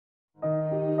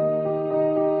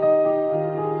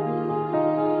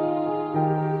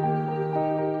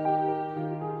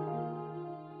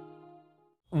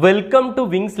Welcome to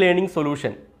wings learning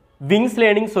solution. Wings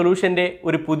learning സൊല്യൂഷൻ്റെ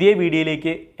ഒരു പുതിയ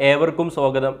വീഡിയോയിലേക്ക് ഏവർക്കും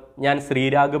സ്വാഗതം. ഞാൻ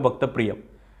ശ്രീരാഗ് ഭക്തപ്രിയം.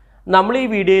 നമ്മൾ ഈ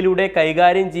വീഡിയോയിലൂടെ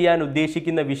കൈകാര്യം ചെയ്യാൻ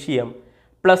ഉദ്ദേശിക്കുന്ന വിഷയം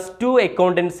 +2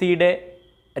 അക്കൗണ്ടൻസിയുടെ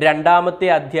രണ്ടാമത്തെ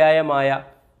അധ്യായമായ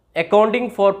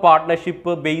accounting four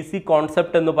partnership basic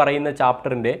concept എന്ന് പറയുന്ന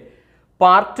ചാപ്റ്ററിൻ്റെ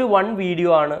പാർട്ട് 1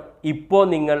 വീഡിയോ ആണ് ഇപ്പോൾ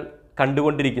നിങ്ങൾ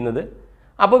കണ്ടുകൊണ്ടിരിക്കുന്നത്.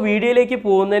 അപ്പോൾ വീഡിയോയിലേക്ക്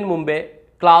പോകുന്നതിന് മുമ്പേ,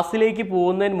 ക്ലാസ്സിലേക്ക്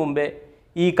പോകുന്നതിന് മുമ്പേ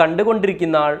ഈ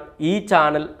കണ്ടുകൊണ്ടിരിക്കുന്ന ആൾ ഈ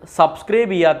ചാനൽ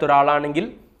സബ്സ്ക്രൈബ് ചെയ്യാത്ത ഒരാളാണെങ്കിൽ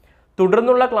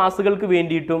തുടർന്നുള്ള ക്ലാസ്സുകൾക്ക്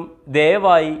വേണ്ടിയിട്ടും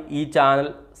ദയവായി ഈ ചാനൽ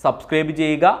സബ്സ്ക്രൈബ്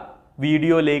ചെയ്യുക,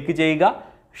 വീഡിയോ ലൈക്ക് ചെയ്യുക,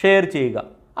 ഷെയർ ചെയ്യുക.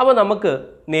 അപ്പോൾ നമുക്ക്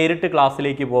നേരിട്ട്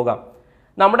ക്ലാസ്സിലേക്ക് പോകാം.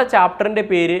 നമ്മുടെ ചാപ്റ്ററിൻ്റെ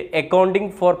പേര്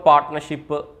accounting four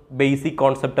partnership basic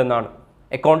concept എന്നാണ്.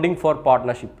 Accounting four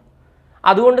partnership.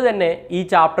 അതുകൊണ്ട് തന്നെ ഈ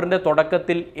ചാപ്റ്ററിൻ്റെ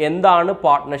തുടക്കത്തിൽ എന്താണ്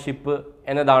പാർട്ട്ണർഷിപ്പ്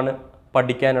എന്നതാണ്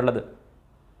പഠിക്കാനുള്ളത്.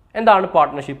 എന്താണ്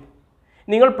പാർട്ട്ണർഷിപ്പ്?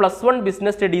 നിങ്ങൾ +1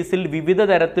 ബിസിനസ് സ്റ്റഡീസിൽ വിവിധ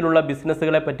തരത്തിലുള്ള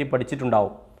ബിസിനസ്സുകളെ പറ്റി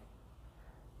പഠിച്ചിട്ടുണ്ടാവും.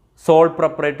 Soul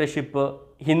proprietorship,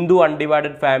 Hindu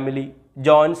undivided family,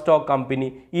 joint stock company.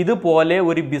 ഇതുപോലെ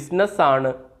ഒരു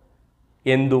ബിസിനസ്സാണ്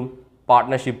എന്തും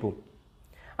പാർട്ട്ണർഷിപ്പും.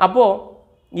 അപ്പോൾ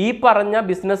ഈ പറഞ്ഞ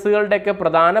ബിസിനസ്സുകളുടെയൊക്കെ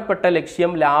പ്രധാനപ്പെട്ട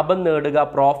ലക്ഷ്യം ലാഭം നേടുക,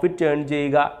 പ്രോഫിറ്റ് ഏൺ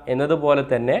ചെയ്യുക എന്നതുപോലെ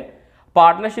തന്നെ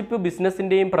പാർട്ട്ണർഷിപ്പ്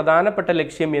ബിസിനസ്സിൻ്റെയും പ്രധാനപ്പെട്ട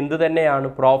ലക്ഷ്യം എന്തു തന്നെയാണ്?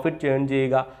 പ്രോഫിറ്റ് ഏൺ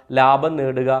ചെയ്യുക, ലാഭം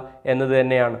നേടുക എന്നത്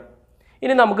തന്നെയാണ്.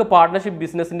 ഇനി നമുക്ക് പാർട്ട്ണർഷിപ്പ്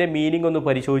ബിസിനസ്സിൻ്റെ മീനിങ് ഒന്ന്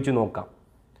പരിശോധിച്ച് നോക്കാം.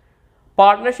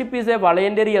 Partnership is A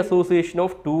voluntary association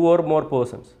of 2 or more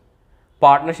persons.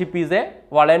 Partnership is A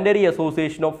voluntary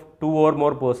association of 2 or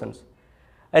more persons.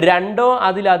 രണ്ടോ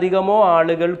അതിലധികമോ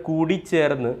ആളുകൾ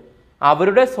കൂടിച്ചേർന്ന്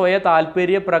അവരുടെ സ്വയ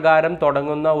താല്പര്യപ്രകാരം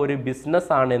തുടങ്ങുന്ന ഒരു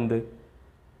ബിസിനസ്സാണ് എന്ത്?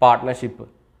 പാർട്ട്ണർഷിപ്പ്.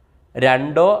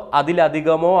 രണ്ടോ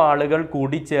അതിലധികമോ ആളുകൾ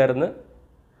കൂടിച്ചേർന്ന്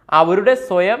അവരുടെ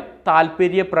സ്വയം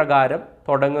താല്പര്യപ്രകാരം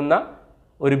തുടങ്ങുന്ന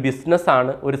ഒരു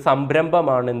ബിസിനസ്സാണ്, ഒരു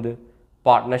സംരംഭമാണ് എന്ത്?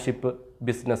 Partnership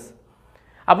business.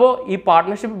 അപ്പോൾ ഈ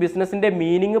പാർട്ട്ണർഷിപ്പ് ബിസിനസ്സിൻ്റെ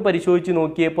മീനിങ് പരിശോധിച്ച്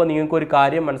നോക്കിയപ്പോൾ നിങ്ങൾക്കൊരു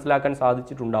കാര്യം മനസ്സിലാക്കാൻ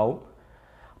സാധിച്ചിട്ടുണ്ടാവും.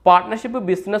 പാർട്ട്ണർഷിപ്പ്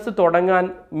ബിസിനസ് തുടങ്ങാൻ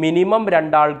മിനിമം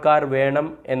 2 ആൾക്കാർ വേണം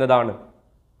എന്നതാണ്.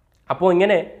 അപ്പോൾ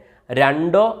ഇങ്ങനെ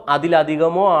രണ്ടോ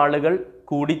അതിലധികമോ ആളുകൾ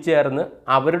കൂടിച്ചേർന്ന്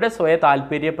അവരുടെ സ്വയ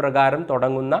താല്പര്യപ്രകാരം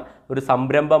തുടങ്ങുന്ന ഒരു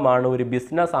സംരംഭമാണ്, ഒരു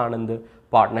ബിസിനസ്സാണെന്ത്?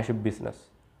 Partnership business.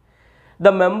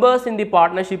 The members in the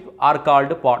partnership are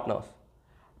called partners.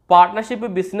 Partnership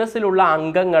ബിസിനസ്സിലുള്ള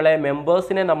അംഗങ്ങളെ,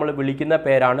 മെമ്പേഴ്സിനെ നമ്മൾ വിളിക്കുന്ന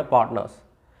പേരാണ് പാർട്ട്നേഴ്സ്.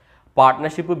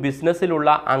 പാർട്ട്ണർഷിപ്പ് ബിസിനസ്സിലുള്ള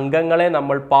അംഗങ്ങളെ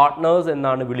നമ്മൾ പാർട്ട്നേഴ്സ്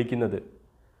എന്നാണ് വിളിക്കുന്നത്.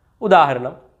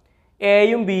 ഉദാഹരണം,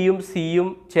 എയും ബിയും സിയും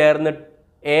ചേർന്ന്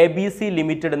ABC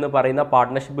ലിമിറ്റഡ് എന്ന് പറയുന്ന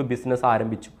പാർട്ട്ണർഷിപ്പ് ബിസിനസ്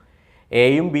ആരംഭിച്ചു.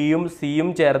 എയും ബിയും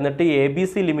സിയും ചേർന്നിട്ട്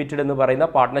ABC ലിമിറ്റഡ് എന്ന് പറയുന്ന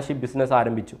പാർട്ട്ണർഷിപ്പ് ബിസിനസ്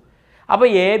ആരംഭിച്ചു. അപ്പോൾ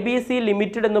ABC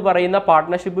ലിമിറ്റഡ് എന്ന് പറയുന്ന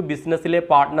പാർട്ട്ണർഷിപ്പ് ബിസിനസ്സിലെ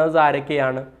പാർട്ട്നേഴ്സ്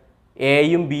ആരൊക്കെയാണ്?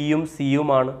 എയും ബിയും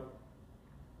സിയുമാണ്.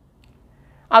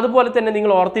 അതുപോലെ തന്നെ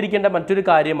നിങ്ങൾ ഓർത്തിരിക്കേണ്ട മറ്റൊരു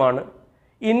കാര്യമാണ്,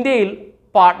 ഇന്ത്യയിൽ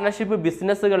പാർട്ട്ണർഷിപ്പ്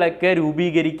ബിസിനസ്സുകളൊക്കെ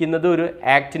രൂപീകരിക്കുന്നത് ഒരു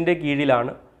ആക്ടിൻ്റെ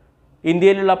കീഴിലാണ്.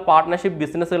 ഇന്ത്യയിലുള്ള പാർട്ട്ണർഷിപ്പ്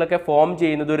ബിസിനസ്സുകളൊക്കെ ഫോം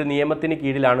ചെയ്യുന്നത് ഒരു നിയമത്തിന്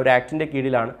കീഴിലാണ്, ഒരു ആക്ടിൻ്റെ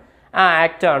കീഴിലാണ്. ആ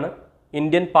ആക്റ്റാണ്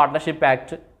Indian partnership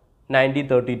act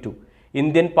 1932,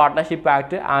 Indian partnership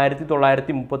act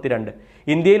 1932.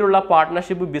 ഇന്ത്യയിലുള്ള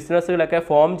പാർട്ട്ണർഷിപ്പ് ബിസിനസ്സുകളൊക്കെ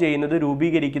ഫോം ചെയ്യുന്നത്,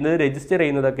 രൂപീകരിക്കുന്നത്, രജിസ്റ്റർ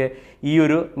ചെയ്യുന്നതൊക്കെ ഈ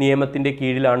ഒരു നിയമത്തിൻ്റെ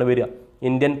കീഴിലാണ് വരിക.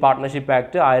 ഇന്ത്യൻ പാർട്ട്ണർഷിപ്പ്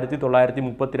ആക്ട്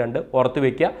 1932 ഓർത്ത്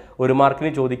വയ്ക്കുക, 1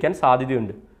 മാർക്കിന് ചോദിക്കാൻ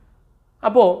സാധ്യതയുണ്ട്.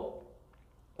 അപ്പോൾ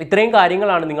ഇത്രയും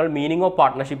കാര്യങ്ങളാണ് നിങ്ങൾ മീനിങ് ഓഫ്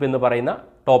പാർട്ട്ണർഷിപ്പ് എന്ന് പറയുന്ന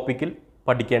ടോപ്പിക്കിൽ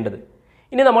പഠിക്കേണ്ടത്.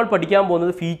 ഇനി നമ്മൾ പഠിക്കാൻ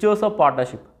പോകുന്നത് ഫീച്ചേഴ്സ് ഓഫ്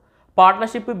പാർട്ട്ണർഷിപ്പ്.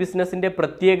 പാർട്ട്ണർഷിപ്പ് ബിസിനസ്സിൻ്റെ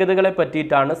പ്രത്യേകതകളെ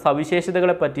പറ്റിയിട്ടാണ്,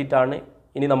 സവിശേഷതകളെ പറ്റിയിട്ടാണ്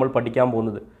ഇനി നമ്മൾ പഠിക്കാൻ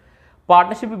പോകുന്നത്.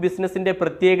 പാർട്ട്ണർഷിപ്പ് ബിസിനസ്സിൻ്റെ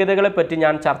പ്രത്യേകതകളെ പറ്റി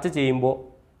ഞാൻ ചർച്ച ചെയ്യുമ്പോൾ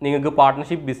നിങ്ങൾക്ക്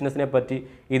പാർട്ട്ണർഷിപ്പ് ബിസിനസ്സിനെ പറ്റി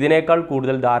ഇതിനേക്കാൾ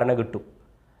കൂടുതൽ ധാരണ കിട്ടും.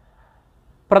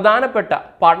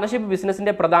 പാർട്ട്ണർഷിപ്പ്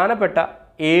ബിസിനസ്സിൻ്റെ പ്രധാനപ്പെട്ട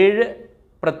 7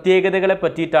 പ്രത്യേകതകളെ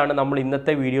പറ്റിയിട്ടാണ് നമ്മൾ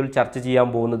ഇന്നത്തെ വീഡിയോയിൽ ചർച്ച ചെയ്യാൻ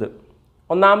പോകുന്നത്.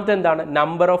 ഒന്നാമത്തെ എന്താണ്?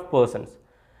 Number of persons.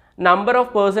 Number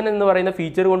of person എന്ന് പറയുന്ന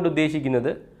ഫീച്ചർ കൊണ്ട്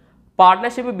ഉദ്ദേശിക്കുന്നത്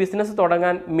പാർട്ട്ണർഷിപ്പ് ബിസിനസ്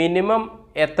തുടങ്ങാൻ മിനിമം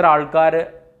എത്ര ആൾക്കാർ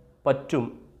പറ്റും,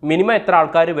 മിനിമം എത്ര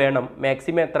ആൾക്കാർ വേണം,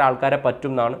 മാക്സിമം എത്ര ആൾക്കാരെ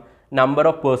പറ്റും എന്നാണ് നമ്പർ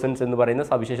ഓഫ് പേഴ്സൺസ് എന്ന് പറയുന്ന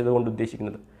സവിശേഷത കൊണ്ട്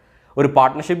ഉദ്ദേശിക്കുന്നത്. ഒരു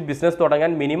പാർട്ട്ണർഷിപ്പ് ബിസിനസ്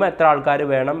തുടങ്ങാൻ മിനിമം എത്ര ആൾക്കാർ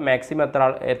വേണം, മാക്സിമം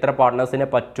എത്ര പാർട്ട്നേഴ്സിനെ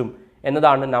പറ്റും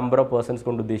എന്നതാണ് നമ്പർ ഓഫ് പേഴ്സൺസ്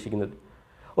കൊണ്ട് ഉദ്ദേശിക്കുന്നത്.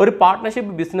 ഒരു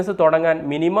പാർട്ട്ണർഷിപ്പ് ബിസിനസ് തുടങ്ങാൻ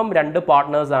മിനിമം 2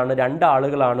 പാർട്ട്നേഴ്സാണ്, 2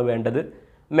 ആളുകളാണ് വേണ്ടത്.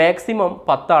 മാക്സിമം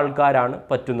 10 ആൾക്കാരാണ്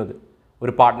പറ്റുന്നത്.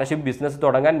 ഒരു പാർട്ട്ണർഷിപ്പ് ബിസിനസ്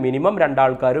തുടങ്ങാൻ മിനിമം 2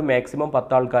 ആൾക്കാരും മാക്സിമം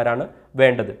 10 ആൾക്കാരാണ്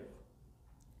വേണ്ടത്.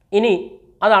 ഇനി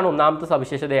അതാണ് ഒന്നാമത്തെ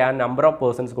സവിശേഷതയാണ് നമ്പർ ഓഫ്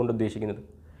പേഴ്സൺസ് കൊണ്ട് ഉദ്ദേശിക്കുന്നത്.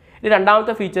 ഇനി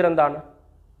രണ്ടാമത്തെ ഫീച്ചർ എന്താണ്?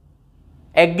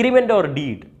 Agreement or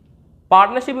deed.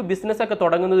 പാർട്ട്ണർഷിപ്പ് ബിസിനസ്സൊക്കെ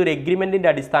തുടങ്ങുന്നത് ഒരു എഗ്രിമെൻറ്റിൻ്റെ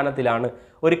അടിസ്ഥാനത്തിലാണ്,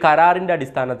 ഒരു കരാറിൻ്റെ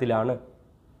അടിസ്ഥാനത്തിലാണ്.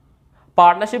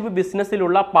 പാർട്ട്ണർഷിപ്പ്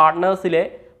ബിസിനസ്സിലുള്ള പാർട്ട്നേഴ്സിലെ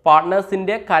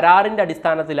പാർട്ട്നേഴ്സിൻ്റെ കരാറിൻ്റെ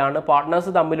അടിസ്ഥാനത്തിലാണ്,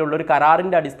 പാർട്ട്നേഴ്സ് തമ്മിലുള്ള ഒരു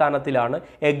കരാറിൻ്റെ അടിസ്ഥാനത്തിലാണ്,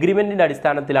 എഗ്രിമെൻറ്റിൻ്റെ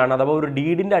അടിസ്ഥാനത്തിലാണ്, അഥവാ ഒരു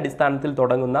ഡീഡിൻ്റെ അടിസ്ഥാനത്തിൽ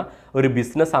തുടങ്ങുന്ന ഒരു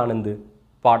ബിസിനസ്സാണ് എന്ത്?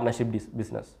 Partnership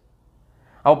business.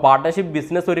 അപ്പോൾ പാർട്ട്ണർഷിപ്പ്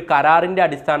ബിസിനസ് ഒരു കരാറിൻ്റെ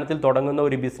അടിസ്ഥാനത്തിൽ തുടങ്ങുന്ന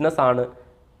ഒരു ബിസിനസ്സാണ്.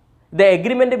 The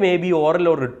agreement may be oral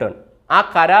or return. ആ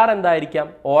കരാർ എന്തായിരിക്കാം?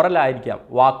 ഓറൽ ആയിരിക്കാം,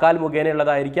 വാക്കാൽ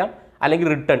മുഖേനയുള്ളതായിരിക്കാം, അല്ലെങ്കിൽ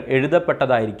റിട്ടേൺ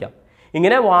എഴുതപ്പെട്ടതായിരിക്കാം.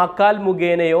 ഇങ്ങനെ വാക്കാൽ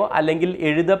മുഖേനയോ അല്ലെങ്കിൽ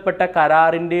എഴുതപ്പെട്ട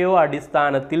കരാറിൻ്റെയോ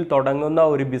അടിസ്ഥാനത്തിൽ തുടങ്ങുന്ന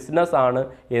ഒരു ബിസിനസ്സാണ്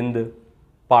എന്ത്?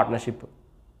 പാർട്ട്ണർഷിപ്പ്.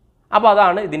 അപ്പോൾ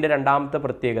അതാണ് ഇതിൻ്റെ രണ്ടാമത്തെ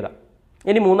പ്രത്യേകത.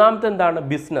 ഇനി മൂന്നാമത്തെ എന്താണ്?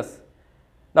 ബിസിനസ്.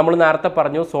 നമ്മൾ നേരത്തെ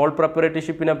പറഞ്ഞു, സോൾ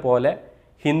പ്രൊപ്പറേറ്റർഷിപ്പിനെ പോലെ,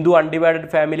 ഹിന്ദു അൺഡിവൈഡഡ്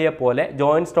ഫാമിലിയെ പോലെ,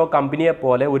 ജോയിൻറ്റ് സ്റ്റോക്ക് കമ്പനിയെ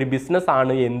പോലെ ഒരു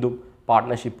ബിസിനസ്സാണ് എന്തും?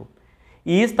 പാർട്ട്ണർഷിപ്പും.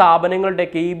 ഈ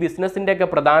സ്ഥാപനങ്ങളുടെയൊക്കെ, ഈ ബിസിനസ്സിൻ്റെയൊക്കെ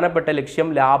പ്രധാനപ്പെട്ട ലക്ഷ്യം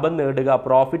ലാഭം നേടുക,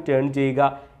 പ്രോഫിറ്റ് ഏൺ ചെയ്യുക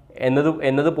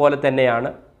എന്നതുപോലെ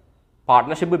തന്നെയാണ്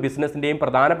പാർട്ട്ണർഷിപ്പ് ബിസിനസ്സിൻ്റെയും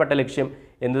പ്രധാനപ്പെട്ട ലക്ഷ്യം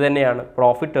എന്ത് തന്നെയാണ്?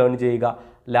 പ്രോഫിറ്റ് ഏൺ ചെയ്യുക,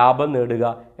 ലാഭം നേടുക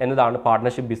എന്നതാണ്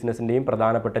പാർട്ട്ണർഷിപ്പ് ബിസിനസ്സിൻ്റെയും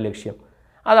പ്രധാനപ്പെട്ട ലക്ഷ്യം.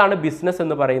 അതാണ് ബിസിനസ്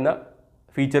എന്ന് പറയുന്ന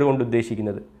ഫീച്ചർ കൊണ്ട്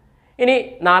ഉദ്ദേശിക്കുന്നത്. ഇനി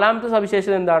നാലാമത്തെ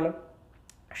സവിശേഷത എന്താണ്?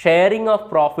 Sharing of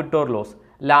profit or loss.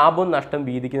 ലാഭവും നഷ്ടം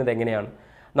വീതിക്കുന്നത് എങ്ങനെയാണ്?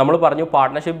 നമ്മൾ പറഞ്ഞു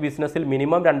പാർട്ട്ണർഷിപ്പ് ബിസിനസ്സിൽ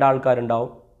മിനിമം 2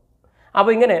 ആൾക്കാരുണ്ടാവും.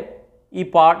 അപ്പോൾ ഇങ്ങനെ ഈ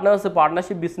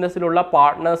പാർട്ട്ണർഷിപ്പ് ബിസിനസ്സിലുള്ള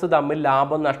പാർട്ട്നേഴ്സ് തമ്മിൽ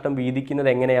ലാഭം നഷ്ടം വീതിക്കുന്നത്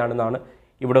എങ്ങനെയാണെന്നാണ്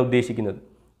ഇവിടെ ഉദ്ദേശിക്കുന്നത്.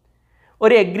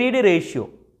 ഒരു എഗ്രീഡ് റേഷ്യോ,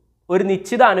 ഒരു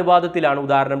നിശ്ചിത അനുപാതത്തിലാണ്.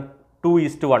 ഉദാഹരണം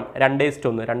 2:1,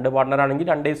 2:1, 2 പാർട്ട്ണറാണെങ്കിൽ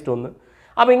 2:1.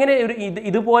 അപ്പോൾ ഇങ്ങനെ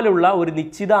ഇതുപോലുള്ള ഒരു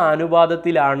നിശ്ചിത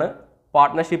അനുപാതത്തിലാണ്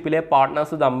പാർട്ട്ണർഷിപ്പിലെ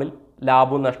പാർട്ട്നേഴ്സ് തമ്മിൽ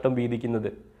ലാഭവും നഷ്ടം വീതിക്കുന്നത്.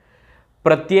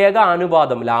 പ്രത്യേക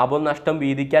അനുപാതം, ലാഭവും നഷ്ടം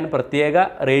വീതിക്കാൻ പ്രത്യേക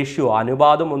റേഷ്യോ,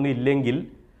 അനുപാതം ഒന്നും ഇല്ലെങ്കിൽ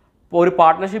ഒരു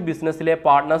പാർട്ട്ണർഷിപ്പ് ബിസിനസ്സിലെ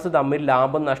പാർട്ട്നേഴ്സ് തമ്മിൽ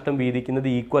ലാഭം നഷ്ടം വീതിക്കുന്നത്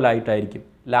ഈക്വൽ ആയിട്ടായിരിക്കും,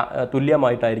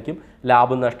 തുല്യമായിട്ടായിരിക്കും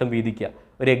ലാഭം നഷ്ടം വീതിക്കുക,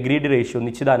 ഒരു എഗ്രീഡ് റേഷ്യോ,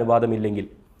 നിശ്ചിത അനുപാതം ഇല്ലെങ്കിൽ.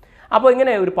 അപ്പോൾ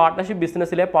ഇങ്ങനെ ഒരു പാർട്ട്ണർഷിപ്പ്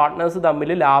ബിസിനസ്സിലെ പാർട്ട്നേഴ്സ് തമ്മിൽ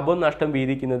ലാഭവും നഷ്ടം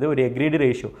വീതിക്കുന്നത് ഒരു എഗ്രീഡ്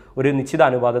റേഷ്യോ, ഒരു നിശ്ചിത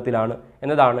അനുപാതത്തിലാണ്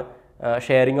എന്നതാണ്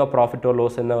sharing of profit or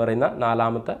loss എന്ന് പറയുന്ന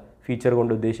നാലാമത്തെ ഫീച്ചർ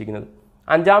കൊണ്ട് ഉദ്ദേശിക്കുന്നത്.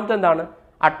 അഞ്ചാമത്തെ എന്താണ്?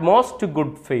 Utmost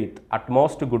good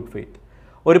faith.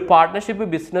 ഒരു പാർട്ട്ണർഷിപ്പ്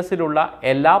ബിസിനസ്സിലുള്ള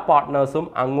എല്ലാ പാർട്ട്നേഴ്സും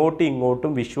അങ്ങോട്ടും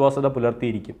ഇങ്ങോട്ടും വിശ്വാസ്യത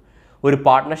പുലർത്തിയിരിക്കും. ഒരു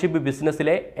പാർട്ട്ണർഷിപ്പ്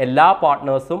ബിസിനസ്സിലെ എല്ലാ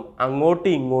പാർട്ട്നേഴ്സും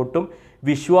അങ്ങോട്ടും ഇങ്ങോട്ടും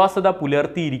വിശ്വാസ്യത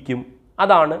പുലർത്തിയിരിക്കും.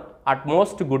 അതാണ്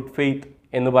അറ്റ്മോസ്റ്റ് ഗുഡ് ഫെയ്ത്ത്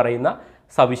എന്ന് പറയുന്ന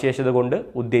സവിശേഷത കൊണ്ട്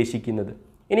ഉദ്ദേശിക്കുന്നത്.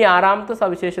 ഇനി ആറാമത്തെ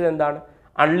സവിശേഷത എന്താണ്?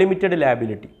 Unlimited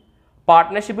liability.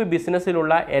 പാർട്ട്ണർഷിപ്പ്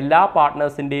ബിസിനസ്സിലുള്ള എല്ലാ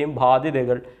പാർട്ട്നേഴ്സിൻ്റെയും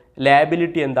ബാധ്യതകൾ,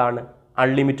 ലാബിലിറ്റി എന്താണ്?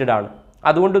 അൺലിമിറ്റഡ് ആണ്.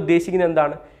 അതുകൊണ്ട് ഉദ്ദേശിക്കുന്നത്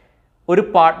എന്താണ്? ഒരു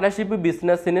പാർട്ട്ണർഷിപ്പ്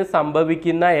ബിസിനസ്സിന്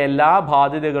സംഭവിക്കുന്ന എല്ലാ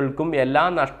ബാധ്യതകൾക്കും, എല്ലാ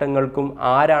നഷ്ടങ്ങൾക്കും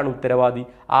ആരാണ് ഉത്തരവാദി?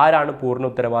 ആരാണ് പൂർണ്ണ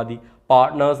ഉത്തരവാദി?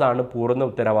 പാർട്ട്നേഴ്സാണ് പൂർണ്ണ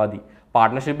ഉത്തരവാദി.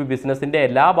 പാർട്ട്ണർഷിപ്പ് ബിസിനസ്സിൻ്റെ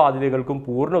എല്ലാ ബാധ്യതകൾക്കും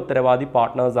പൂർണ്ണ ഉത്തരവാദി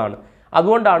പാർട്ട്നേഴ്സാണ്.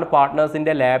 അതുകൊണ്ടാണ്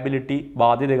പാർട്ട്നേഴ്സിൻ്റെ ലാബിലിറ്റി,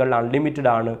 ബാധ്യതകൾ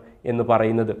അൺലിമിറ്റഡ് ആണ് എന്ന്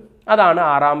പറയുന്നത്. അതാണ്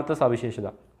ആറാമത്തെ സവിശേഷത.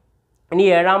 ഇനി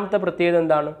ഏഴാമത്തെ പ്രത്യേകത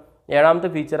എന്താണ്? ഏഴാമത്തെ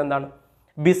ഫീച്ചർ എന്താണ്?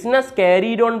 Business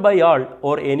carried on by all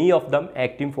or any of them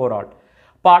acting four all.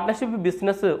 Partnership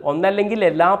business ഒന്നല്ലെങ്കിൽ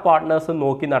എല്ലാ പാർട്ട്നേഴ്സും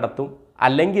നോക്കി നടത്തും,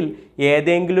 അല്ലെങ്കിൽ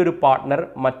ഏതെങ്കിലും ഒരു പാർട്ട്ണർ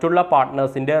മറ്റുള്ള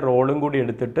പാർട്ട്നേഴ്സിൻ്റെ റോളും കൂടി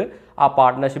എടുത്തിട്ട് ആ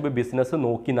പാർട്ട്ണർഷിപ്പ് ബിസിനസ്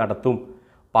നോക്കി നടത്തും.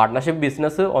 പാർട്ട്ണർഷിപ്പ്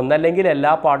ബിസിനസ് ഒന്നല്ലെങ്കിൽ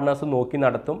എല്ലാ പാർട്ട്നേഴ്സും നോക്കി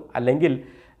നടത്തും, അല്ലെങ്കിൽ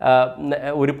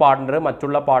ഒരു പാർട്ട്ണർ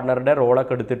മറ്റുള്ള പാർട്ട്ണറുടെ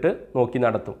റോളൊക്കെ എടുത്തിട്ട് നോക്കി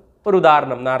നടത്തും. ഒരു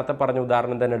ഉദാഹരണം, നേരത്തെ പറഞ്ഞ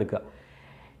ഉദാഹരണം തന്നെ എടുക്കുക.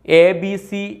 ABC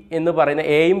എന്ന് പറയുന്ന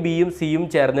എയും ബിയും സിയും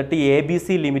ചേർന്നിട്ട് ABC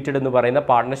ലിമിറ്റഡ് എന്ന് പറയുന്ന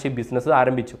പാർട്ട്ണർഷിപ്പ് ബിസിനസ്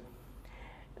ആരംഭിച്ചു.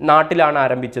 നാട്ടിലാണ്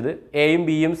ആരംഭിച്ചത്. എയും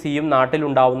ബിയും സിയും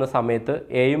നാട്ടിലുണ്ടാവുന്ന സമയത്ത്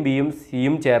എയും ബിയും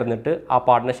സിയും ചേർന്നിട്ട് ആ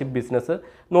പാർട്ട്ണർഷിപ്പ് ബിസിനസ്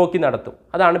നോക്കി നടത്തും.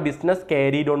 അതാണ് ബിസിനസ്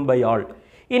ക്യാരീഡ് ഓൺ ബൈ ആൾ.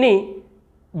 ഇനി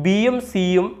ബിയും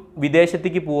സിയും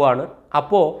വിദേശത്തേക്ക് പോവാണ്.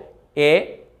 അപ്പോൾ എ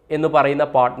എന്ന് പറയുന്ന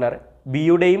പാർട്ട്ണർ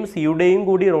ബിയുടെയും സിയുടെയും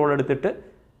കൂടി റോൾ എടുത്തിട്ട്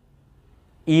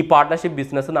ഈ പാർട്ട്ണർഷിപ്പ്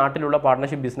ബിസിനസ്, നാട്ടിലുള്ള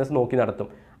പാർട്ട്ണർഷിപ്പ് ബിസിനസ് നോക്കി നടത്തും.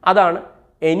 അതാണ്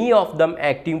any of them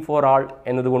acting four ആൾ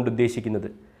എന്നതുകൊണ്ട് ഉദ്ദേശിക്കുന്നത്.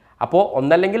 അപ്പോൾ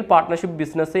ഒന്നല്ലെങ്കിൽ പാർട്ട്ണർഷിപ്പ്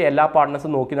ബിസിനസ് എല്ലാ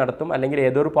പാർട്ട്നേഴ്സും നോക്കി നടത്തും, അല്ലെങ്കിൽ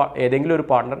ഏതെങ്കിലും ഒരു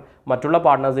പാർട്ട്ണർ മറ്റുള്ള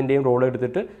പാർട്ട്നേഴ്സിൻ്റെയും റോൾ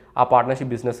എടുത്തിട്ട് ആ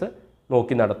പാർട്ട്ണർഷിപ്പ് ബിസിനസ്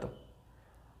നോക്കി നടത്തും.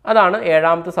 അതാണ്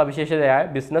ഏഴാമത്തെ സവിശേഷതയായ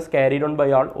business carried on by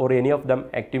all or any of them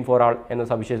acting four ആൾ എന്ന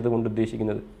സവിശേഷത കൊണ്ട്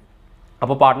ഉദ്ദേശിക്കുന്നത്.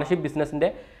 അപ്പോൾ പാർട്ട്ണർഷിപ്പ് ബിസിനസ്സിൻ്റെ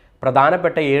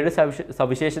പ്രധാനപ്പെട്ട 7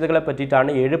 സവിശേഷതകളെ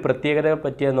പറ്റിയിട്ടാണ്, 7 പ്രത്യേകതകളെ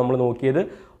പറ്റിയാണ് നമ്മൾ നോക്കിയത്.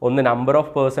 1 number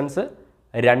of persons,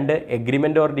 2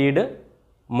 agreement or deed,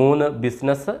 3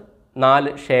 business,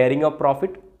 4 sharing of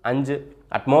profit, 5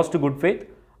 utmost good faith,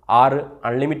 6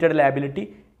 unlimited liability,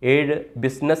 7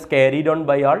 business carried on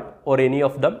by all or any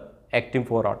of them acting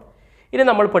four ആൾ. ഇനി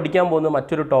നമ്മൾ പഠിക്കാൻ പോകുന്ന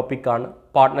മറ്റൊരു ടോപ്പിക്കാണ്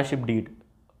പാർട്ട്ണർഷിപ്പ്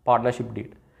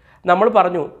ഡീഡ്. നമ്മൾ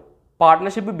പറഞ്ഞു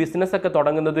പാർട്ട്ണർഷിപ്പ് ബിസിനസ്സൊക്കെ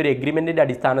തുടങ്ങുന്നത് ഒരു എഗ്രിമെൻറ്റിൻ്റെ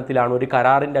അടിസ്ഥാനത്തിലാണ്, ഒരു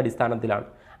കരാറിൻ്റെ അടിസ്ഥാനത്തിലാണ്.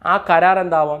 ആ കരാർ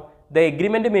എന്താവാം? The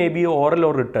agreement may be oral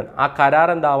or return. ആ കരാർ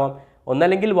എന്താവാം?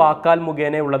 ഒന്നല്ലെങ്കിൽ വാക്കാൽ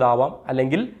മുഖേനയുള്ളതാവാം,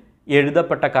 അല്ലെങ്കിൽ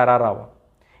എഴുതപ്പെട്ട കരാറാവാം.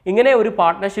 ഇങ്ങനെ ഒരു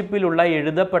പാർട്ട്ണർഷിപ്പിലുള്ള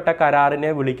എഴുതപ്പെട്ട കരാറിനെ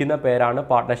വിളിക്കുന്ന പേരാണ്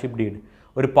പാർട്ട്ണർഷിപ്പ് ഡീഡ്.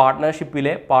 ഒരു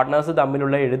പാർട്ട്ണർഷിപ്പിലെ പാർട്ട്നേഴ്സ്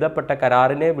തമ്മിലുള്ള എഴുതപ്പെട്ട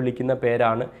കരാറിനെ വിളിക്കുന്ന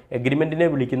പേരാണ്, എഗ്രിമെൻറ്റിനെ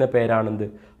വിളിക്കുന്ന പേരാണെന്ത്?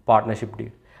 Partnership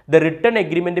deed. The written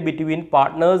agreement between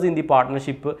partners in the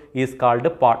partnership is called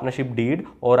partnership deed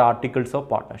or articles of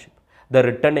partnership. The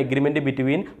written agreement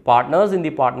between partners in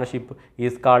the partnership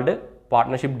is called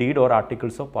partnership deed or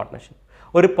articles of partnership.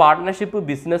 ഒരു partnership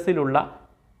ബിസിനസ്സിലുള്ള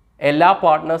എല്ലാ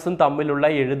പാർട്ട്നേഴ്സും തമ്മിലുള്ള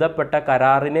എഴുതപ്പെട്ട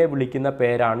കരാറിനെ വിളിക്കുന്ന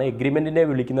പേരാണ്, എഗ്രിമെൻറ്റിനെ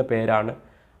വിളിക്കുന്ന പേരാണ്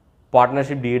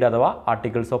partnership deed അഥവാ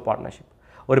articles of partnership.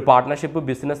 ഒരു പാർട്ട്ണർഷിപ്പ്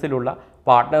ബിസിനസ്സിലുള്ള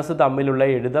പാർട്ട്നേഴ്സ് തമ്മിലുള്ള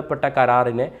എഴുതപ്പെട്ട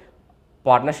കരാറിനെ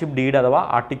പാർട്ട്ണർഷിപ്പ് ഡീഡ് അഥവാ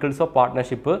ആർട്ടിക്കിൾസ് ഓഫ്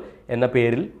പാർട്ട്ണർഷിപ്പ് എന്ന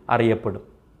പേരിൽ അറിയപ്പെടും.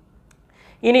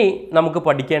 ഇനി നമുക്ക്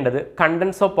പഠിക്കേണ്ടത്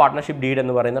കണ്ടൻസ് ഓഫ് പാർട്ട്ണർഷിപ്പ് ഡീഡ്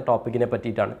എന്ന് പറയുന്ന ടോപ്പിക്കിനെ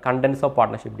പറ്റിയിട്ടാണ്. Contents of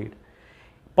partnership deed.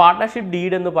 Partnership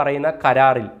deed എന്ന് പറയുന്ന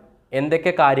കരാറിൽ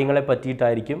എന്തൊക്കെ കാര്യങ്ങളെ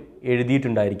പറ്റിയിട്ടായിരിക്കും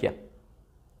എഴുതിയിട്ടുണ്ടായിരിക്കുക?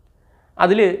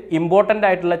 അതിൽ ഇമ്പോർട്ടൻ്റ്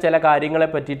ആയിട്ടുള്ള ചില കാര്യങ്ങളെ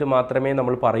പറ്റിയിട്ട് മാത്രമേ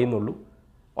നമ്മൾ പറയുന്നുള്ളൂ.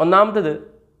 ഒന്നാമത്തത്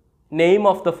name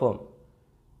of the firm.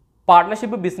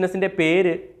 Partnership ബിസിനസ്സിൻ്റെ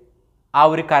പേര് ആ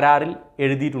ഒരു കരാറിൽ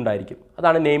എഴുതിയിട്ടുണ്ടായിരിക്കും.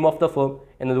 അതാണ് നെയിം ഓഫ് ദ ഫേം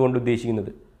എന്നതുകൊണ്ട്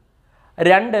ഉദ്ദേശിക്കുന്നത്.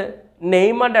 2,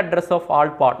 name and address of all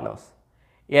partners.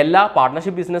 എല്ലാ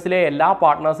പാർട്ട്ണർഷിപ്പ് ബിസിനസ്സിലെ എല്ലാ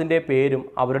പാർട്ട്നേഴ്സിൻ്റെ പേരും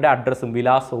അവരുടെ അഡ്രസ്സും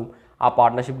വിലാസവും ആ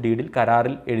പാർട്ട്ണർഷിപ്പ് ഡീഡിൽ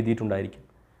കരാറിൽ എഴുതിയിട്ടുണ്ടായിരിക്കും.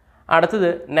 അടുത്തത്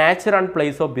nature and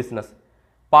place of business.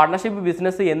 Partnership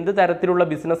business എന്ത് തരത്തിലുള്ള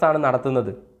ബിസിനസ്സാണ്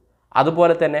നടത്തുന്നത്,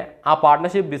 അതുപോലെ തന്നെ ആ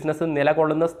പാർട്ട്ണർഷിപ്പ് ബിസിനസ്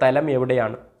നിലകൊള്ളുന്ന സ്ഥലം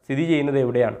എവിടെയാണ്, സ്ഥിതി ചെയ്യുന്നത്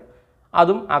എവിടെയാണ്,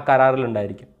 അതും ആ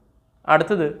കരാറിലുണ്ടായിരിക്കും.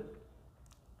 അടുത്തത്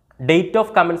date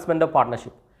of commencement of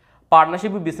partnership.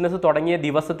 Partnership business തുടങ്ങിയ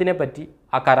ദിവസത്തിനെ പറ്റി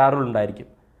ആ കരാറിലുണ്ടായിരിക്കും.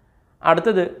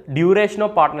 അടുത്തത് duration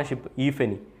of partnership if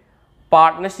any.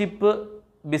 Partnership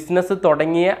business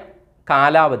തുടങ്ങിയ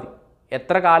കാലാവധി,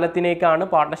 എത്ര കാലത്തിനേക്കാണ്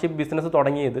പാർട്ട്ണർഷിപ്പ് ബിസിനസ്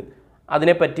തുടങ്ങിയത്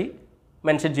അതിനെപ്പറ്റി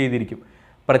മെൻഷൻ ചെയ്തിരിക്കും.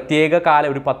 പ്രത്യേക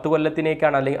ഒരു 10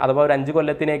 കൊല്ലത്തിനേക്കാണ്, അല്ലെങ്കിൽ അഥവാ ഒരു 5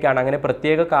 കൊല്ലത്തിനേക്കാണ്, അങ്ങനെ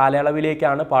പ്രത്യേക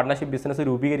കാലയളവിലേക്കാണ് പാർട്ട്ണർഷിപ്പ് ബിസിനസ്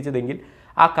രൂപീകരിച്ചതെങ്കിൽ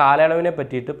ആ കാലയളവിനെ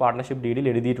പറ്റിയിട്ട് പാർട്ട്ണർഷിപ്പ് ഡീഡിൽ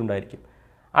എഴുതിയിട്ടുണ്ടായിരിക്കും.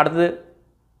 അടുത്തത്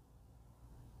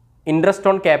interest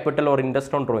on capital or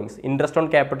interest on drawings. Interest on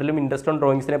ക്യാപിറ്റലും interest on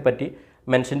ഡ്രോയിങ്സിനെ പറ്റി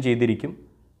മെൻഷൻ ചെയ്തിരിക്കും.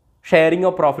 Sharing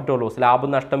of profit or loss,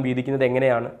 ലാഭം നഷ്ടം വീതിക്കുന്നത്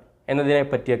എങ്ങനെയാണ് എന്നതിനെ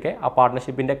പറ്റിയൊക്കെ ആ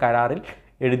പാർട്ട്ണർഷിപ്പിൻ്റെ കരാറിൽ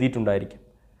എഴുതിയിട്ടുണ്ടായിരിക്കും.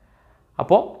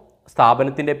 അപ്പോൾ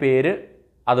സ്ഥാപനത്തിൻ്റെ പേര്,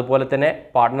 അതുപോലെ തന്നെ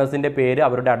പാർട്ട്നേഴ്സിൻ്റെ പേര്,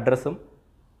 അവരുടെ അഡ്രസ്സും,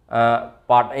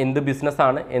 എന്ത്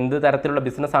ബിസിനസ്സാണ്, എന്ത് തരത്തിലുള്ള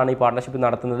ബിസിനസ്സാണ് ഈ പാർട്ട്ണർഷിപ്പ്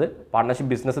നടത്തുന്നത്,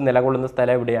 പാർട്ട്ണർഷിപ്പ് ബിസിനസ് നിലകൊള്ളുന്ന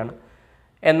സ്ഥലം എവിടെയാണ്,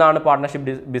 എന്നാണ്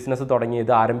പാർട്ട്ണർഷിപ്പ് ബിസിനസ്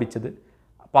തുടങ്ങിയത്, ആരംഭിച്ചത്,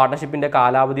 പാർട്ട്ണർഷിപ്പിൻ്റെ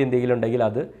കാലാവധി എന്തെങ്കിലും ഉണ്ടെങ്കിൽ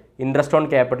അത്, interest on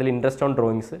capital, interest on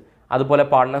drawings, അതുപോലെ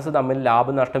പാർട്ട്നേഴ്സ് തമ്മിൽ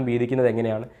ലാഭം നഷ്ടം വീതിക്കുന്നത്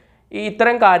എങ്ങനെയാണ്, ഈ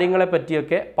ഇത്തരം കാര്യങ്ങളെ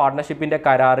പറ്റിയൊക്കെ പാർട്ട്ണർഷിപ്പിൻ്റെ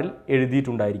കരാറിൽ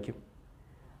എഴുതിയിട്ടുണ്ടായിരിക്കും.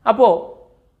 അപ്പോൾ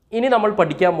ഇനി നമ്മൾ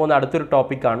പഠിക്കാൻ പോകുന്ന അടുത്തൊരു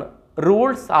ടോപ്പിക്കാണ്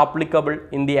rules applicable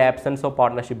in the absence of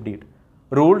partnership deed.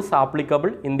 Rules applicable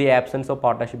in the absence of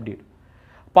partnership deed.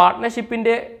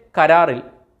 പാർട്ട്ണർഷിപ്പിൻ്റെ കരാറിൽ,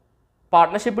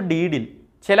 പാർട്ട്ണർഷിപ്പ് ഡീഡിൽ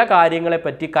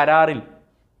കരാറിൽ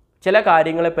ചില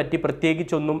കാര്യങ്ങളെപ്പറ്റി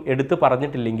പ്രത്യേകിച്ചൊന്നും എടുത്തു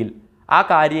പറഞ്ഞിട്ടില്ലെങ്കിൽ ആ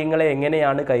കാര്യങ്ങളെ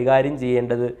എങ്ങനെയാണ് കൈകാര്യം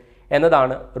ചെയ്യേണ്ടത്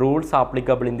എന്നതാണ് rules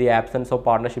applicable in the absence of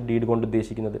partnership deed കൊണ്ട്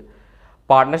ഉദ്ദേശിക്കുന്നത്.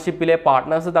 പാർട്ട്ണർഷിപ്പിലെ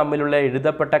പാർട്ട്നേഴ്സ് തമ്മിലുള്ള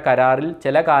എഴുതപ്പെട്ട കരാറിൽ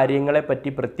ചില കാര്യങ്ങളെപ്പറ്റി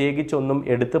പ്രത്യേകിച്ചൊന്നും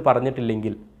എടുത്തു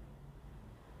പറഞ്ഞിട്ടില്ലെങ്കിൽ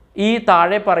ഈ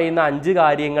താഴെ പറയുന്ന 5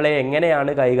 കാര്യങ്ങളെ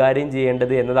എങ്ങനെയാണ് കൈകാര്യം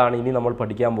ചെയ്യേണ്ടത് എന്നതാണ് ഇനി നമ്മൾ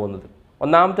പഠിക്കാൻ പോകുന്നത്.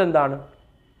 ഒന്നാമത്തെ എന്താണ്?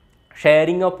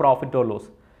 Sharing of profit or loss.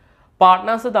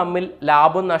 Partners തമ്മിൽ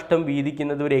ലാഭം നഷ്ടം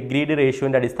വീതിക്കുന്നത് ഒരു എഗ്രീഡ്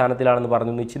റേഷ്യോൻ്റെ അടിസ്ഥാനത്തിലാണെന്ന്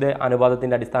പറഞ്ഞു, നിശ്ചിത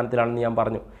അനുപാതത്തിൻ്റെ അടിസ്ഥാനത്തിലാണെന്ന് ഞാൻ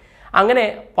പറഞ്ഞു. അങ്ങനെ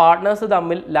പാർട്ട്നേഴ്സ്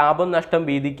തമ്മിൽ ലാഭം നഷ്ടം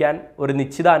വീതിക്കാൻ ഒരു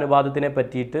നിശ്ചിത അനുപാതത്തിനെ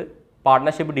പറ്റിയിട്ട്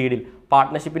പാർട്ട്ണർഷിപ്പ് ഡീഡിൽ,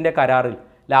 പാർട്ട്ണർഷിപ്പിൻ്റെ കരാറിൽ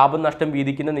ലാഭം നഷ്ടം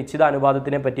വീതിക്കുന്ന നിശ്ചിത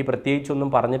അനുപാതത്തിനെ പറ്റി പ്രത്യേകിച്ചൊന്നും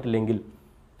പറഞ്ഞിട്ടില്ലെങ്കിൽ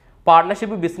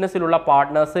പാർട്ട്ണർഷിപ്പ് ബിസിനസ്സിലുള്ള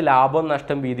പാർട്ട്നേഴ്സ് ലാഭം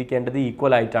നഷ്ടം വീതിക്കേണ്ടത്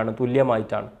ഈക്വൽ ആയിട്ടാണ്,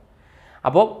 തുല്യമായിട്ടാണ്.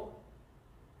 അപ്പോൾ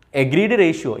എഗ്രീഡ്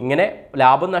റേഷ്യോ, ഇങ്ങനെ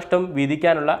ലാഭം നഷ്ടം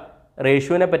വീതിക്കാനുള്ള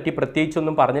റേഷ്യോനെ പറ്റി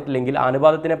പ്രത്യേകിച്ചൊന്നും പറഞ്ഞിട്ടില്ലെങ്കിൽ,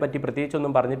 അനുപാതത്തിനെ പറ്റി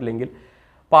പ്രത്യേകിച്ചൊന്നും പറഞ്ഞിട്ടില്ലെങ്കിൽ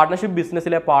പാർട്ട്ണർഷിപ്പ്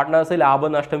ബിസിനസ്സിലെ പാർട്ട്നേഴ്സ്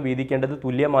ലാഭം നഷ്ടം വീതിക്കേണ്ടത്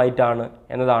തുല്യമായിട്ടാണ്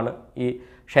എന്നതാണ് ഈ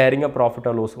sharing of profit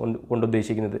or loss കൊണ്ട്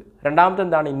ഉദ്ദേശിക്കുന്നത്. രണ്ടാമത്തെ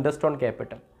എന്താണ്? Interest on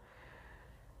capital.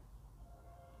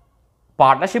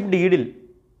 Partnership ഡീഡിൽ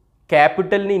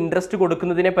ക്യാപിറ്റലിന് interest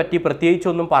കൊടുക്കുന്നതിനെ പറ്റി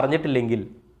പ്രത്യേകിച്ചൊന്നും പറഞ്ഞിട്ടില്ലെങ്കിൽ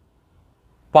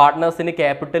പാർട്ട്നേഴ്സിന്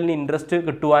ക്യാപിറ്റലിന് ഇൻട്രസ്റ്റ്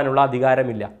കിട്ടുവാനുള്ള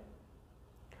അധികാരമില്ല.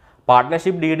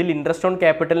 പാർട്ട്ണർഷിപ്പ് ഡീഡിൽ ഇൻട്രസ്റ്റ് ഓൺ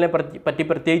ക്യാപിറ്റലിനെ പറ്റി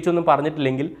പ്രത്യേകിച്ചൊന്നും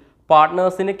പറഞ്ഞിട്ടില്ലെങ്കിൽ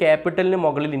പാർട്ട്നേഴ്സിന് ക്യാപിറ്റലിന്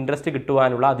മുകളിൽ ഇൻട്രസ്റ്റ്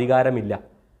കിട്ടുവാനുള്ള അധികാരമില്ല.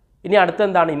 ഇനി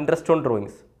അടുത്തെന്താണ്? Interest on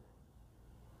drawings.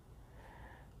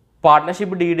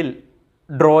 Partnership ഡീഡിൽ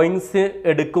drawings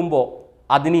എടുക്കുമ്പോൾ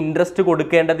അതിന് ഇൻട്രസ്റ്റ്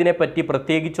കൊടുക്കേണ്ടതിനെ പറ്റി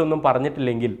പ്രത്യേകിച്ചൊന്നും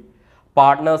പറഞ്ഞിട്ടില്ലെങ്കിൽ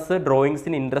പാർട്ട്നേഴ്സ്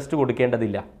ഡ്രോയിങ്സിന് ഇൻട്രസ്റ്റ്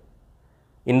കൊടുക്കേണ്ടതില്ല.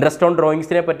 ഇൻട്രസ്റ്റ് ഓൺ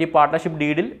ഡ്രോയിങ്സിനെ പറ്റി പാർട്ട്ണർഷിപ്പ്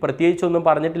ഡീഡിൽ പ്രത്യേകിച്ചൊന്നും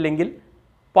പറഞ്ഞിട്ടില്ലെങ്കിൽ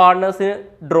പാർട്ട്നേഴ്സിന്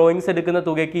ഡ്രോയിങ്സ് എടുക്കുന്ന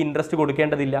തുകയ്ക്ക് ഇൻട്രസ്റ്റ്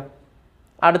കൊടുക്കേണ്ടതില്ല.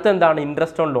 അടുത്തെന്താണ്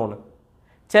interest on loan.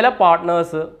 ചില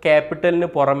പാർട്ട്നേഴ്സ് ക്യാപിറ്റലിന്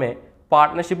പുറമെ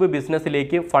പാർട്ട്ണർഷിപ്പ്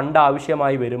ബിസിനസ്സിലേക്ക് ഫണ്ട്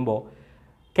ആവശ്യമായി വരുമ്പോൾ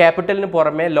ക്യാപിറ്റലിന്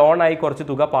പുറമെ ലോണായി കുറച്ച്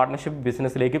തുക പാർട്ട്ണർഷിപ്പ്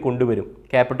ബിസിനസ്സിലേക്ക് കൊണ്ടുവരും.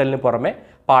 ക്യാപിറ്റലിന് പുറമെ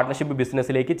പാർട്ട്ണർഷിപ്പ്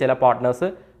ബിസിനസ്സിലേക്ക് ചില പാർട്ട്നേഴ്സ്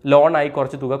ലോണായി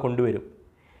കുറച്ച് തുക കൊണ്ടുവരും.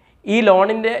 ഈ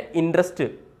ലോണിൻ്റെ ഇൻട്രസ്റ്റ്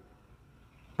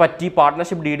പറ്റി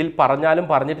പാർട്ട്ണർഷിപ്പ് ഡീഡിൽ പറഞ്ഞാലും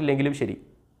പറഞ്ഞിട്ടില്ലെങ്കിലും ശരി,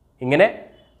 ഇങ്ങനെ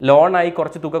ലോണായി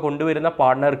കുറച്ച് തുക കൊണ്ടുവരുന്ന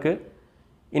പാർട്ട്ണർക്ക്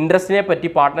ഇൻട്രസ്റ്റിനെ പറ്റി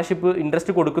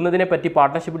ഇൻട്രസ്റ്റ് കൊടുക്കുന്നതിനെ പറ്റി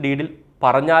പാർട്ട്ണർഷിപ്പ് ഡീഡിൽ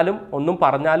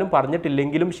പറഞ്ഞാലും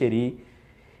പറഞ്ഞിട്ടില്ലെങ്കിലും ശരി,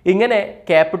 ഇങ്ങനെ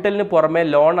ക്യാപിറ്റലിന് പുറമെ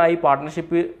ലോണായി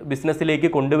പാർട്ട്ണർഷിപ്പ് ബിസിനസ്സിലേക്ക്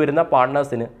കൊണ്ടുവരുന്ന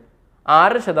പാർട്ട്നേഴ്സിന്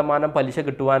 6% പലിശ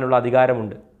കിട്ടുവാനുള്ള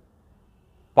അധികാരമുണ്ട്.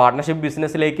 പാർട്ട്ണർഷിപ്പ്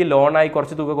ബിസിനസ്സിലേക്ക് ലോണായി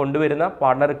കുറച്ച് തുക കൊണ്ടുവരുന്ന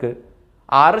പാർട്ട്ണർക്ക്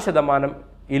 6%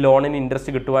 ഈ ലോണിന്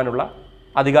ഇൻട്രസ്റ്റ് കിട്ടുവാനുള്ള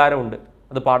അധികാരമുണ്ട്.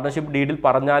 അത് പാർട്ട്ണർഷിപ്പ് ഡീഡിൽ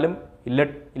പറഞ്ഞാലും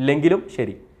ഇല്ലെങ്കിലും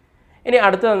ശരി. ഇനി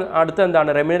അടുത്ത എന്താണ്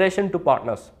റെമ്യൂണറേഷൻ ടു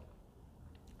പാർട്ട്നേഴ്സ്.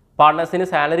 പാർട്ട്നേഴ്സിന്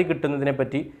സാലറി കിട്ടുന്നതിനെ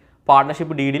പറ്റി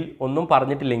പാർട്ട്ണർഷിപ്പ് ഡീഡിൽ ഒന്നും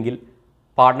പറഞ്ഞിട്ടില്ലെങ്കിൽ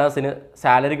പാർട്ട്നേഴ്സിന്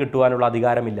സാലറി കിട്ടുവാനുള്ള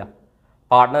അധികാരമില്ല.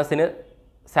 പാർട്ട്നേഴ്സിന്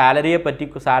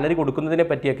സാലറി കൊടുക്കുന്നതിനെ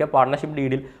പറ്റിയൊക്കെ പാർട്ട്ണർഷിപ്പ്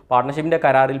ഡീഡിൽ പാർട്ട്ണർഷിപ്പിൻ്റെ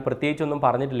കരാറിൽ പ്രത്യേകിച്ചൊന്നും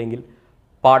പറഞ്ഞിട്ടില്ലെങ്കിൽ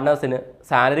പാർട്ട്നേഴ്സിന്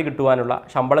സാലറി കിട്ടുവാനുള്ള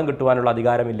ശമ്പളം കിട്ടുവാനുള്ള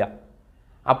അധികാരമില്ല.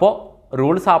 അപ്പോൾ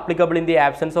rules applicable in the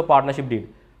absence of partnership deed.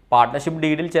 Partnership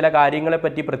ഡീഡിൽ ചില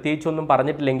കാര്യങ്ങളെപ്പറ്റി പ്രത്യേകിച്ചൊന്നും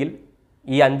പറഞ്ഞിട്ടില്ലെങ്കിൽ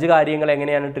ഈ 5 കാര്യങ്ങൾ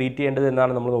എങ്ങനെയാണ് ട്രീറ്റ് ചെയ്യേണ്ടത്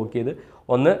എന്നാണ് നമ്മൾ നോക്കിയത്.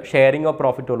 ഒന്ന്, sharing of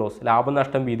profit or loss,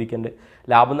 ലാഭനഷ്ടം വീതിക്കേണ്ടത്.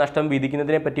 ലാഭനഷ്ടം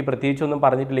വീതിക്കുന്നതിനെ പറ്റി പ്രത്യേകിച്ചൊന്നും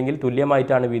പറഞ്ഞിട്ടില്ലെങ്കിൽ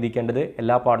തുല്യമായിട്ടാണ് വീതിക്കേണ്ടത്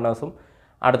എല്ലാ പാർട്ട്നേഴ്സും.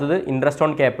 അടുത്തത് interest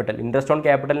on capital. Interest on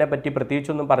ക്യാപിറ്റലിനെ പറ്റി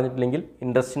പ്രത്യേകിച്ചൊന്നും പറഞ്ഞിട്ടില്ലെങ്കിൽ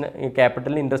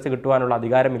ക്യാപിറ്റലിന് ഇൻട്രസ്റ്റ് കിട്ടുവാനുള്ള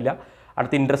അധികാരമില്ല.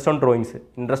 അടുത്ത interest on drawings.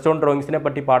 Interest on ഡ്രോയിങ്സിനെ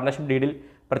പറ്റി പാർട്ട്ണർഷിപ്പ് ഡീഡിൽ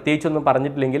പ്രത്യേകിച്ചൊന്നും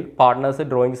പറഞ്ഞിട്ടില്ലെങ്കിൽ പാർട്ട്നേഴ്സ്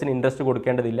ഡ്രോയിങ്സിന് ഇൻട്രസ്റ്റ്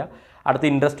കൊടുക്കേണ്ടതില്ല. അടുത്ത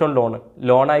ഇൻട്രസ്റ്റ് ഓൺ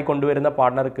ലോണായി കൊണ്ടുവരുന്ന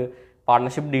പാർട്ട്ണർക്ക്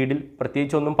പാർട്ട്ണർഷിപ്പ് ഡീഡിൽ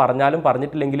പ്രത്യേകിച്ചൊന്നും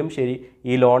പറഞ്ഞിട്ടില്ലെങ്കിലും ശരി,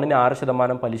 ഈ ലോണിന്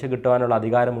 6% പലിശ കിട്ടുവാനുള്ള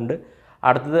അധികാരമുണ്ട്.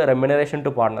 അടുത്തത് റെമ്യൂണറേഷൻ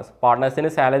ടു പാർട്ട്നേഴ്സ്. പാർട്ട്നേഴ്സിന്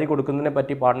സാലറി കൊടുക്കുന്നതിനെ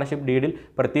പറ്റി പാർട്ട്ണർഷിപ്പ് ഡീഡിൽ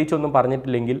പ്രത്യേകിച്ചൊന്നും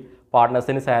പറഞ്ഞിട്ടില്ലെങ്കിൽ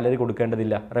പാർട്ട്നേഴ്സിന് സാലറി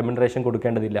കൊടുക്കേണ്ടതില്ല, റെമ്യൂണറേഷൻ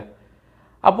കൊടുക്കേണ്ടതില്ല.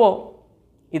 അപ്പോൾ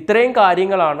ഇത്രയും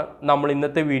കാര്യങ്ങളാണ് നമ്മൾ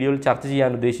ഇന്നത്തെ വീഡിയോയിൽ ചർച്ച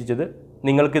ചെയ്യാൻ ഉദ്ദേശിച്ചത്.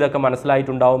 നിങ്ങൾക്കിതൊക്കെ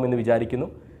മനസ്സിലായിട്ടുണ്ടാവുമെന്ന് വിചാരിക്കുന്നു.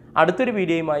 അടുത്തൊരു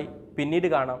വീഡിയോയുമായി പിന്നീട്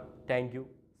കാണാം. Thank you.